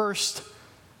it's first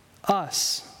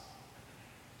us.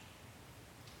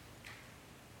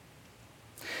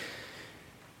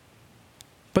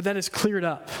 But that is cleared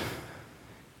up.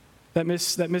 That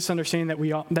misunderstanding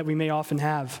that we may often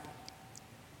have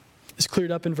is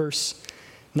cleared up in verse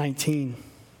 19.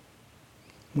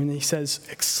 When he says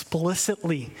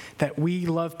explicitly that we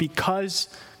love because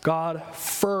God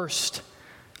first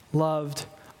loved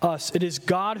us. It is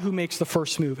God who makes the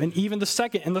first move, and even the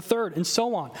second and the third, and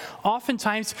so on.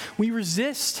 Oftentimes, we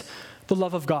resist the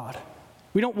love of God.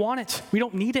 We don't want it. We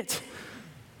don't need it.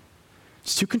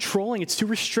 It's too controlling. It's too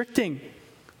restricting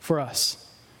for us.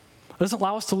 It doesn't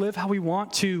allow us to live how we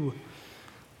want to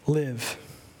live.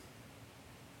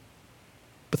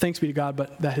 But thanks be to God,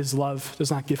 but that his love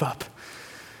does not give up.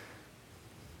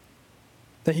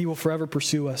 That he will forever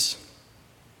pursue us.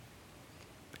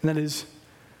 And that is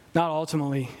Not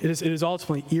ultimately. It is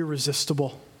ultimately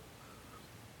irresistible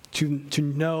to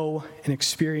know and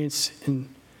experience and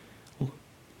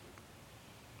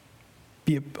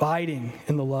be abiding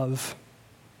in the love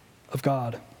of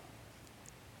God.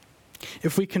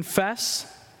 If we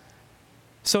confess,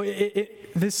 so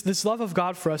this love of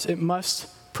God for us, it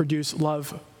must produce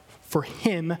love for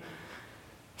Him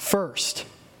first.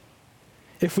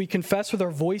 If we confess with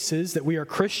our voices that we are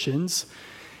Christians,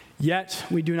 yet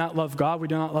we do not love God, we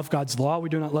do not love God's law, we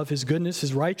do not love His goodness,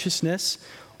 His righteousness,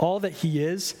 all that He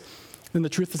is, then the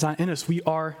truth is not in us. We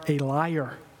are a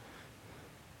liar.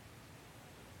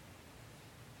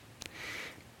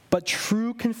 But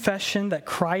true confession that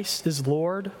Christ is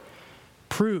Lord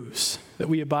proves that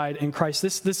we abide in Christ.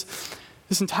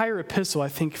 This entire epistle, I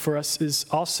think, for us is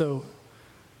also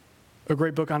a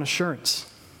great book on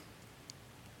assurance.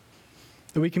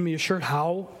 That we can be assured.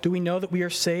 How do we know that we are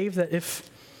saved? That if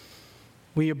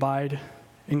we abide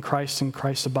in Christ and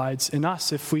Christ abides in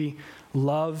us, if we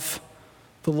love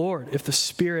the Lord, if the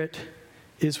Spirit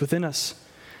is within us.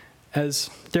 As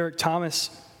Derek Thomas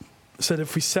said,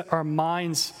 if we set our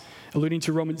minds, alluding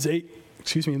to Romans 8,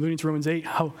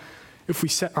 how if we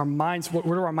set our minds, where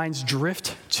do our minds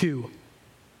drift to?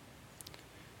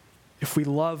 If we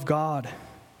love God,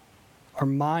 our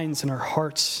minds and our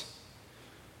hearts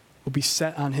will be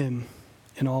set on Him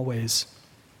in all ways.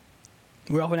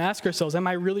 We often ask ourselves, am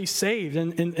I really saved?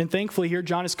 And thankfully here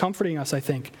John is comforting us, I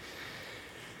think.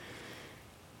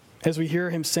 As we hear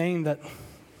him saying that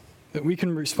we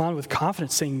can respond with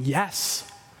confidence, saying, yes,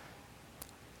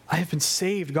 I have been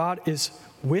saved. God is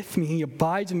with me. He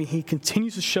abides in me. He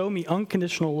continues to show me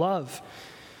unconditional love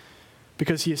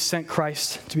because He has sent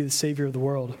Christ to be the Savior of the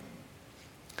world.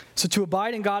 So to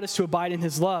abide in God is to abide in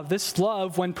His love. This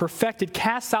love, when perfected,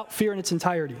 casts out fear in its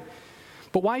entirety.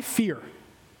 But why fear?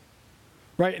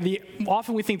 Right?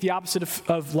 Often we think the opposite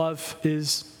of love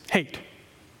is hate,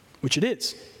 which it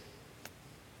is.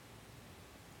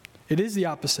 It is the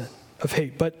opposite of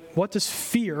hate. But what does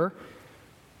fear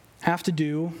have to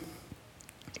do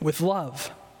with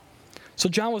love? So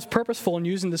John was purposeful in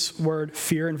using this word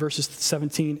fear in verses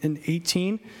 17 and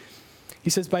 18. He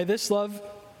says, By this is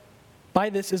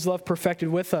love perfected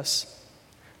with us,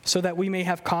 so that we may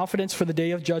have confidence for the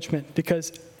day of judgment,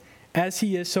 because as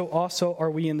He is, so also are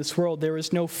we in this world. There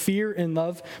is no fear in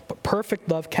love, but perfect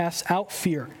love casts out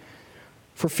fear.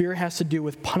 For fear has to do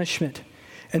with punishment,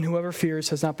 and whoever fears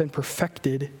has not been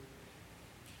perfected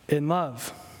in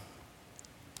love.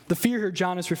 The fear here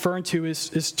John is referring to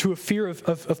is to a fear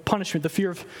of punishment, the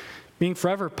fear of being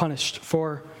forever punished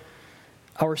for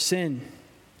our sin,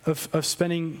 of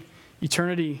spending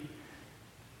eternity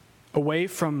away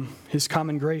from His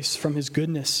common grace, from His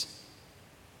goodness.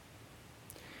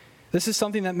 This is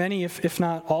something that many, if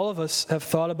not all of us, have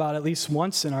thought about at least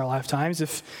once in our lifetimes.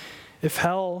 If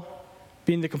hell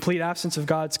being the complete absence of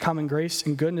God's common grace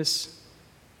and goodness,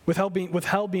 with hell being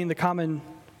the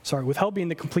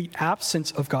complete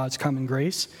absence of God's common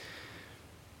grace,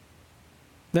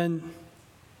 then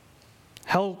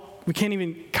hell, we can't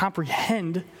even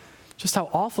comprehend just how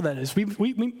awful that is.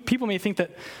 People may think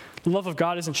that the love of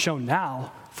God isn't shown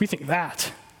now. If we think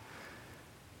that,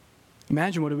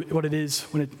 imagine what it is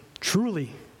when it truly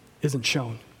isn't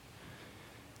shown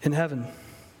in heaven.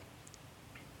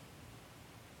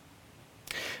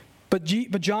 But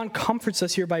John comforts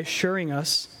us here by assuring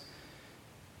us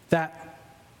that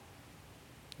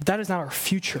is not our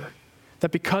future.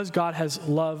 That because God has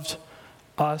loved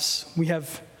us, we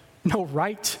have no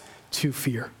right to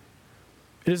fear.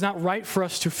 It is not right for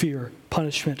us to fear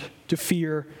punishment, to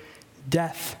fear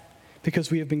death,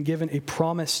 because we have been given a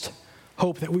promised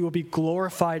hope that we will be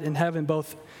glorified in heaven,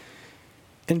 both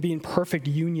and be in perfect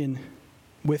union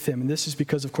with Him. And this is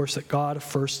because, of course, that God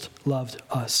first loved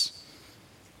us.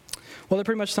 Well, that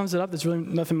pretty much sums it up. There's really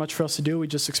nothing much for us to do. We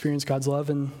just experience God's love,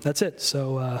 and that's it.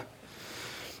 So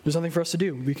there's nothing for us to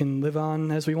do. We can live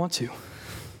on as we want to.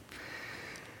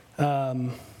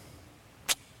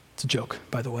 It's a joke,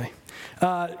 by the way.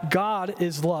 God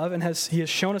is love, and He has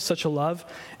shown us such a love.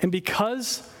 And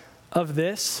because of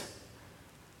this,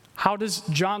 how does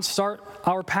John start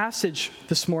our passage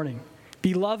this morning?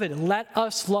 Beloved, let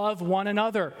us love one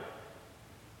another.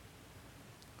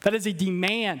 That is a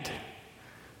demand.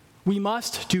 We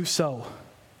must do so.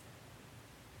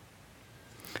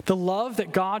 The love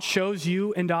that God shows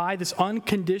you and I, this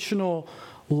unconditional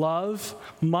love,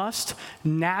 must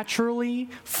naturally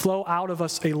flow out of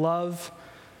us a love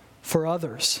for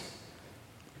others.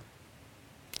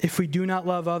 If we do not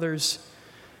love others,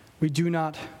 we do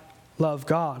not love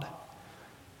God.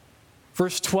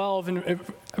 Verse 12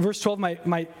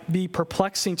 might be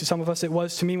perplexing to some of us. It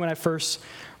was to me when I first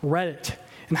read it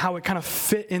and how it kind of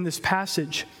fit in this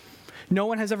passage. No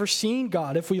one has ever seen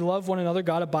God. If we love one another,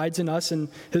 God abides in us and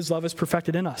his love is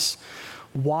perfected in us.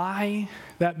 Why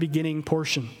that beginning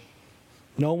portion?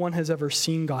 No one has ever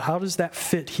seen God. How does that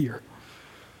fit here?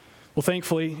 Well,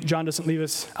 thankfully, John doesn't leave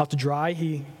us out to dry.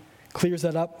 He clears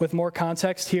that up with more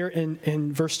context here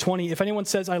in verse 20. If anyone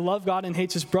says, I love God and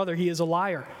hates his brother, he is a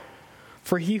liar.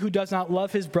 For he who does not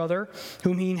love his brother,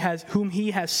 whom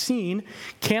he has seen,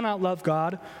 cannot love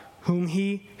God, whom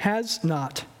he has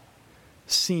not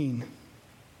seen.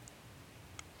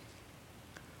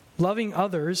 Loving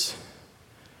others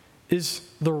is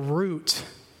the root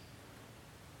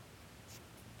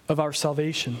of our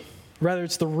salvation. Rather,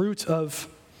 it's the root of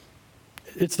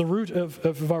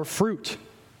our fruit.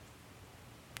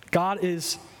 God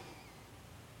is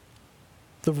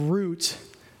the root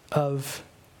of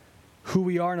who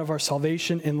we are and of our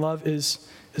salvation, and love is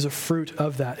a fruit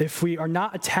of that. If we are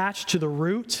not attached to the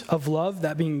root of love,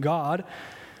 that being God,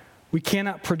 we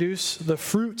cannot produce the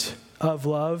fruit of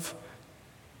love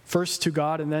first to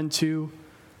God and then to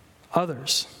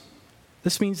others.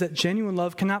 This means that genuine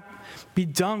love cannot be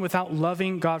done without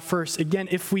loving God first. Again,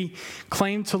 if we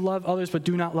claim to love others but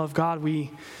do not love God,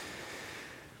 we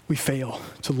fail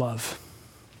to love.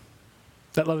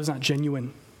 That love is not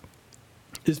genuine.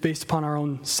 It is based upon our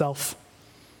own self,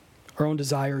 our own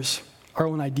desires, our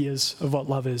own ideas of what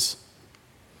love is.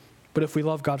 But if we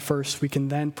love God first, we can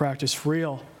then practice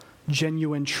real,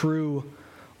 genuine, true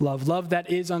love. Love that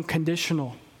is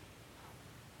unconditional.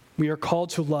 We are called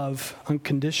to love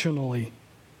unconditionally.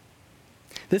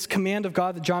 This command of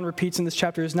God that John repeats in this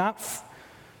chapter is not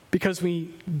because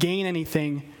we gain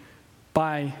anything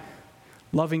by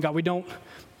loving God. We don't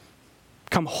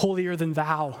become holier than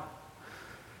thou.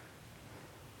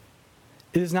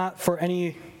 It is not for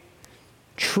any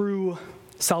true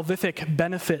salvific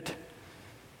benefit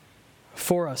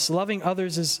for us. Loving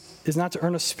others is not to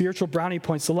earn us spiritual brownie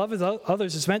points. The love of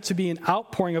others is meant to be an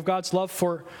outpouring of God's love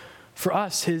for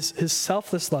us, his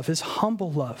selfless love, his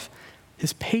humble love,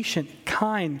 his patient,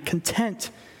 kind, content,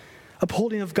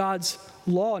 upholding of God's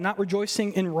law, not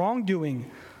rejoicing in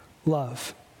wrongdoing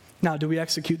love. Now, do we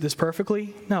execute this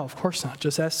perfectly? No, of course not.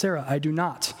 Just ask Sarah. I do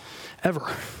not, ever.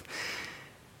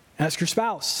 Ask your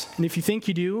spouse. And if you think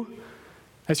you do,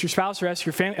 ask your spouse or ask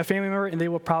a family member, and they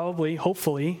will probably,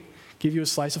 hopefully, give you a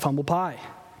slice of humble pie.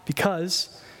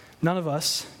 Because none of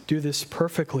us do this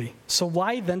perfectly. So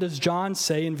why then does John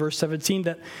say in verse 17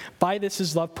 that by this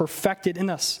is love perfected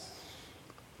in us?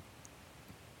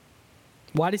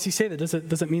 Why does he say that?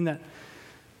 Does it mean that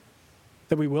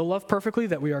we will love perfectly,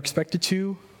 that we are expected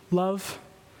to love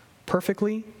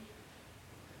perfectly?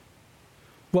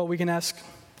 Well, we can ask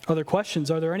other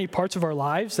questions. Are there any parts of our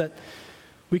lives that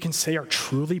we can say are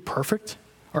truly perfect,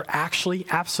 are actually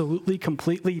absolutely,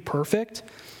 completely perfect?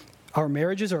 Our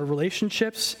marriages, our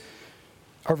relationships,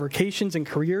 our vocations and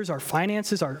careers, our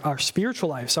finances, our spiritual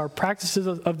lives, our practices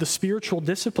of the spiritual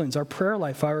disciplines, our prayer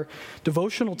life, our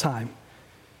devotional time.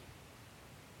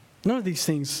 None of these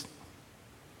things,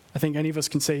 I think any of us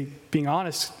can say, being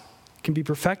honest, can be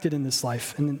perfected in this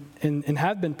life and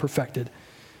have been perfected.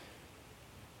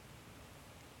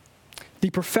 The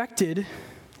perfected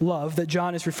love that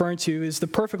John is referring to is the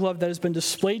perfect love that has been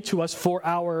displayed to us for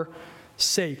our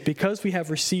sake. Because we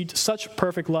have received such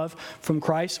perfect love from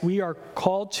Christ, we are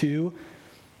called to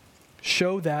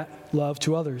show that love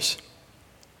to others.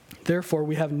 Therefore,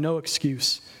 we have no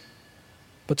excuse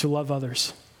but to love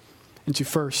others and to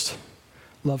first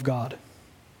love God.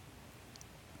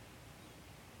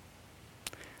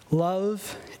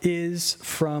 Love is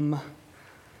from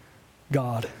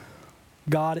God.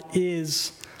 God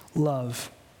is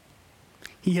love.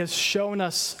 He has shown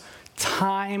us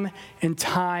time and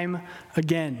time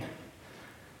again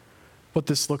what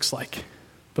this looks like,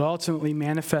 but ultimately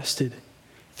manifested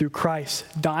through Christ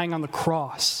dying on the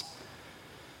cross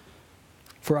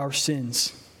for our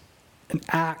sins, an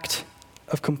act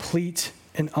of complete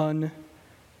and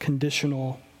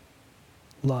unconditional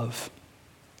love.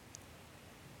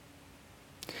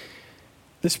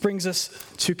 This brings us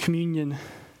to communion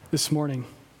this morning.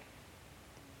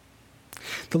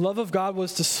 The love of God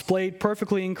was displayed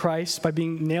perfectly in Christ by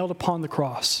being nailed upon the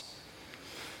cross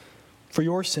for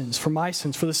your sins, for my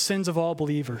sins, for the sins of all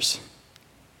believers.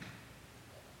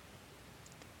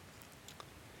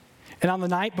 And on the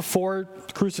night before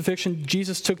crucifixion,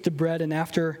 Jesus took the bread, and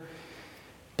after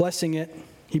blessing it,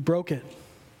 he broke it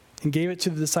and gave it to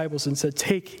the disciples and said,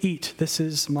 "Take, eat, this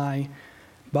is my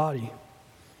body."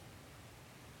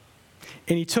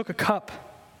 And he took a cup,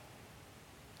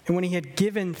 and when he had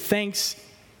given thanks,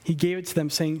 He gave it to them,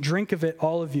 saying, "Drink of it,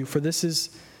 all of you, for this is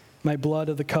my blood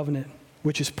of the covenant,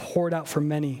 which is poured out for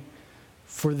many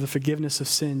for the forgiveness of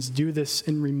sins. Do this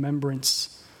in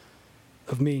remembrance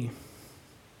of me."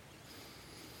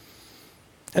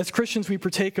 As Christians, we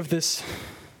partake of this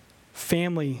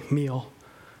family meal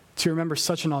to remember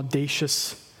such an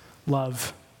audacious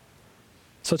love,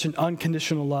 such an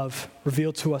unconditional love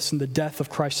revealed to us in the death of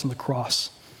Christ on the cross.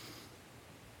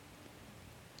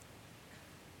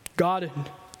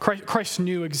 Christ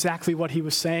knew exactly what he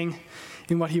was saying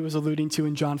and what he was alluding to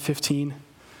in John 15.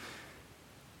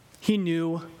 He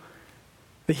knew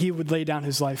that he would lay down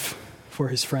his life for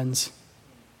his friends.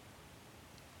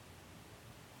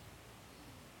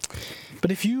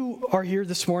 But if you are here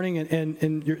this morning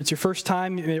and it's your first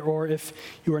time, or if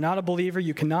you are not a believer,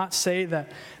 you cannot say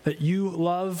that you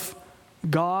love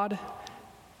God,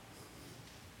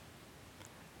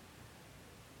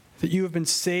 that you have been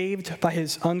saved by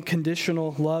his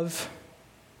unconditional love,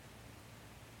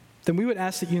 then we would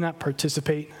ask that you not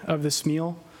participate of this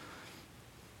meal.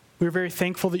 We're very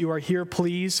thankful that you are here.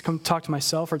 Please come talk to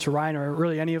myself or to Ryan or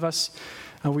really any of us.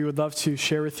 We would love to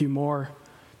share with you more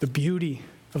the beauty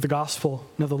of the gospel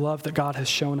and of the love that God has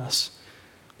shown us.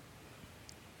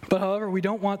 But however, we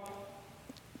don't want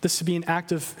this to be an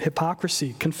act of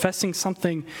hypocrisy, confessing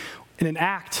something in an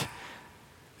act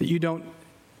that you don't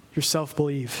yourself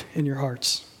believe in your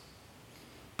hearts.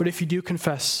 But if you do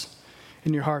confess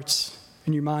in your hearts,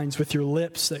 in your minds, with your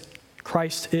lips that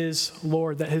Christ is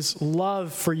Lord, that his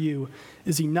love for you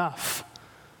is enough,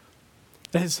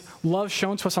 that his love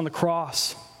shown to us on the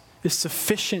cross is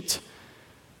sufficient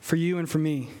for you and for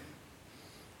me,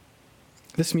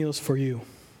 this meal is for you.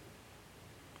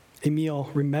 A meal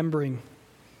remembering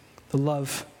the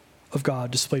love of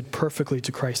God displayed perfectly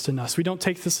to Christ in us. We don't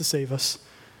take this to save us.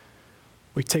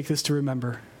 We take this to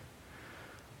remember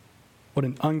what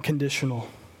an unconditional,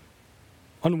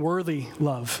 unworthy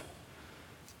love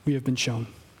we have been shown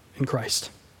in Christ.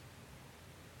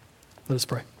 Let us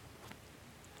pray.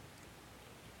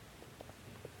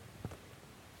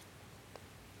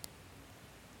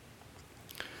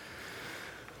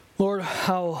 Lord,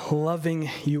 how loving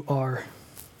you are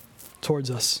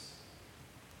towards us.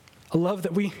 A love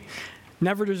that we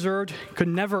never deserved, could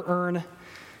never earn.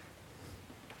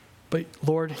 But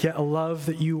Lord, yet a love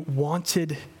that you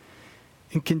wanted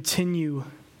and continue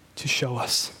to show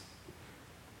us.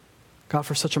 God,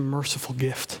 for such a merciful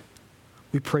gift,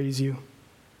 we praise you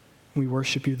and we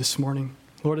worship you this morning.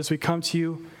 Lord, as we come to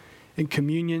you in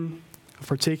communion,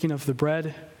 partaking of the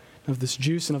bread, of this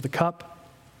juice and of the cup,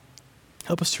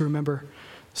 help us to remember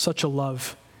such a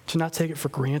love, to not take it for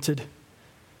granted,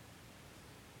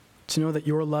 to know that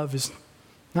your love is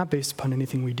not based upon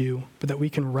anything we do, but that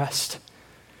we can rest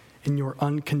in your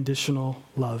unconditional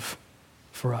love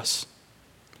for us.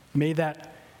 May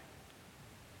that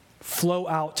flow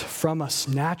out from us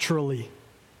naturally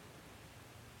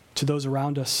to those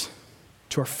around us,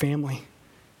 to our family,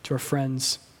 to our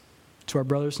friends, to our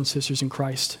brothers and sisters in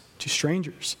Christ, to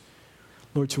strangers,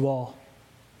 Lord, to all,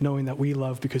 knowing that we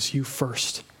love because you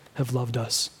first have loved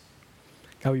us.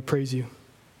 God, we praise you.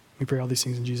 We pray all these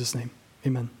things in Jesus' name.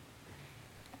 Amen.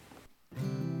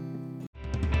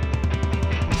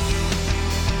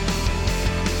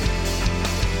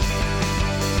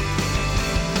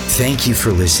 Thank you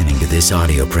for listening to this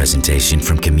audio presentation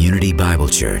from Community Bible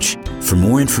Church. For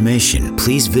more information,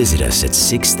 please visit us at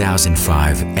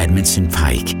 6005 Edmondson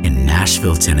Pike in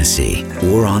Nashville, Tennessee,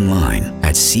 or online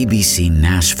at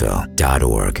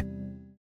cbcnashville.org.